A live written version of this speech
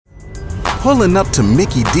Pulling up to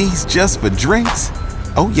Mickey D's just for drinks?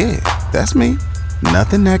 Oh yeah, that's me.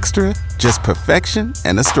 Nothing extra, just perfection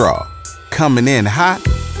and a straw. Coming in hot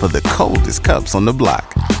for the coldest cups on the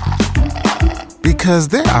block. Because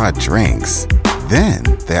there are drinks. Then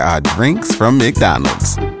there are drinks from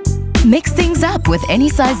McDonald's. Mix things up with any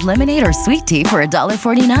size lemonade or sweet tea for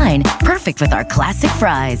 $1.49. Perfect with our classic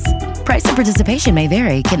fries. Price and participation may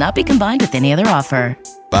vary. Cannot be combined with any other offer.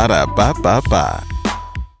 Ba-da-ba-ba-ba.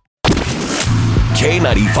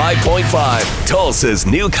 K95.5, Tulsa's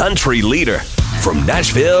new country leader. From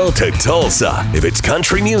Nashville to Tulsa, if it's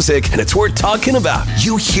country music and it's worth talking about,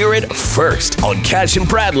 you hear it first on Cash and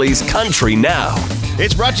Bradley's Country Now.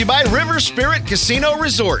 It's brought to you by River Spirit Casino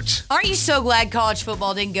Resort. Aren't you so glad college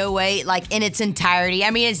football didn't go away like in its entirety?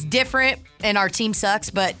 I mean, it's different and our team sucks,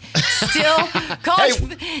 but still,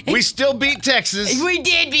 we still beat Texas. We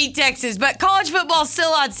did beat Texas, but college football's still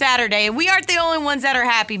on Saturday, and we aren't the only ones that are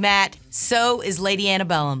happy, Matt. So is Lady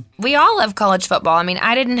Antebellum. We all love college football. I mean,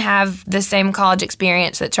 I didn't have the same college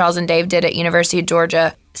experience that Charles and Dave did at University of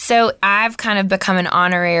Georgia. So I've kind of become an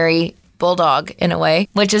honorary Bulldog in a way,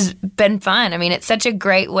 which has been fun. I mean, it's such a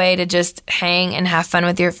great way to just hang and have fun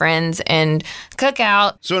with your friends and cook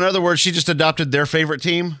out. So in other words, she just adopted their favorite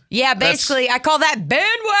team? Yeah, basically, I call that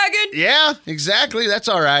bandwagon. Yeah, exactly. That's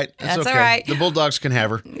all right. That's okay. all right. The Bulldogs can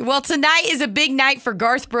have her. Well, tonight is a big night for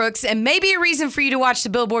Garth Brooks and maybe a reason for you to watch the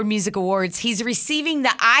Billboard Music Awards. He's receiving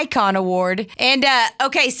the Icon Award. And,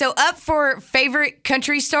 okay, so up for favorite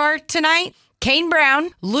country star tonight, Kane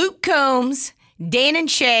Brown, Luke Combs, Dan and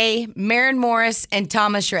Shay, Maren Morris, and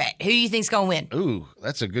Thomas Rhett. Who do you think's going to win? Ooh,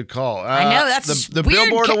 that's a good call. I know, that's the weird.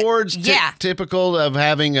 Billboard Awards, yeah. Typical of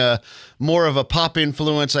having more of a pop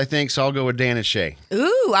influence, I think, so I'll go with Dan and Shay.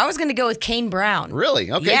 Ooh, I was going to go with Kane Brown.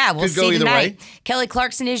 Really? Okay. Yeah, we'll Could go see either tonight. way. Kelly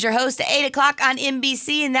Clarkson is your host at 8 o'clock on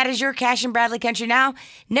NBC, and that is your Cash and Bradley Country Now.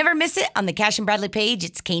 Never miss it on the Cash and Bradley page.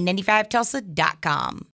 It's K95Tulsa.com.